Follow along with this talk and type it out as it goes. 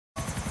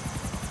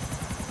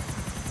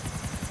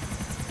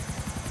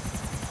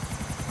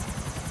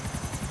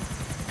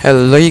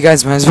Hello you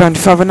guys, my name is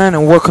Randy509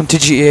 and welcome to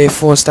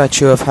GTA4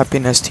 Statue of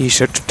Happiness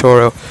t-shirt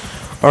tutorial.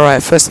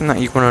 Alright, first thing that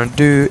you're gonna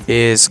do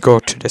is go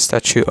to the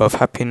Statue of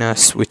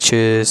Happiness, which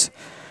is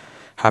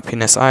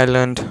Happiness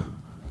Island,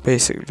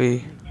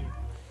 basically.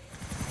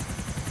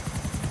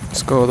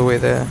 Let's go all the way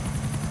there.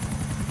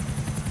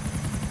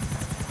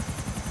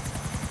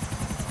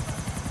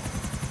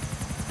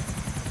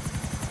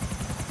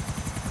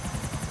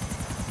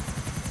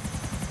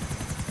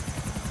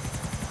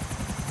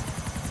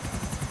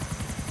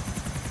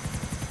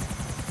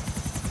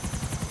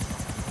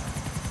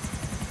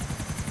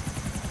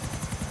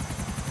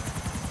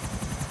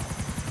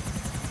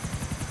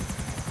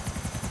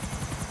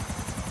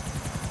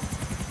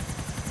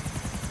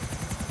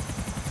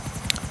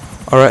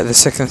 Alright, the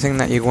second thing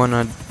that you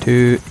wanna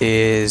do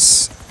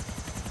is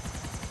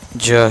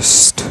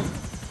just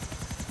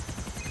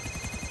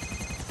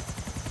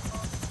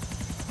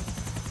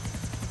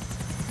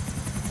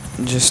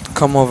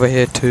come over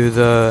here to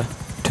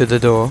the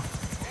door.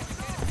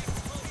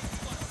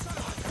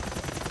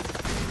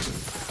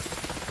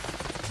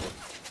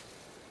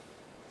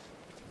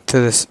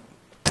 To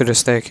the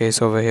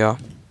staircase over here.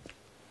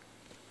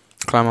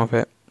 Climb up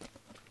it,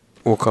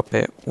 walk up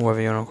it,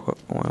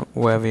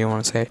 whatever you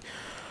want to say.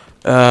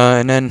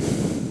 And then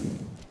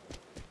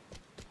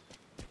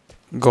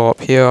go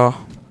up here,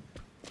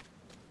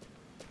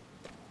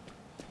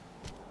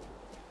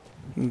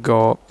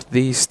 go up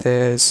these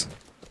stairs,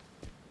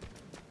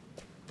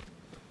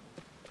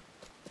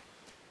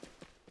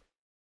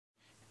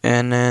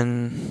 and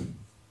then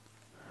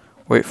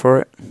wait for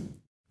it.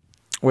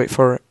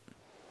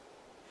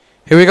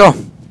 Here we go.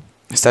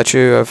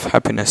 Statue of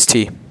Happiness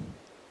T.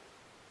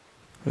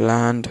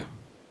 Land.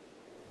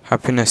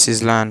 Happiness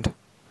is land.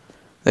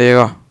 There you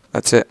go.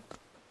 That's it.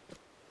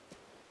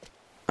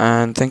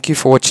 And thank you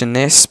for watching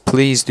this.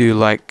 Please do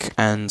like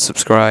and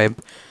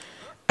subscribe.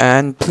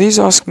 And please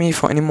ask me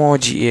for any more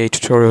GTA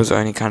tutorials or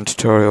any kind of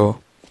tutorial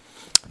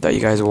that you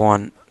guys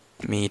want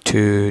me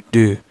to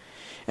do.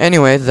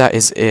 Anyway, that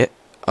is it.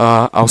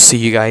 I'll see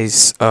you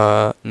guys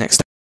next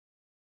time.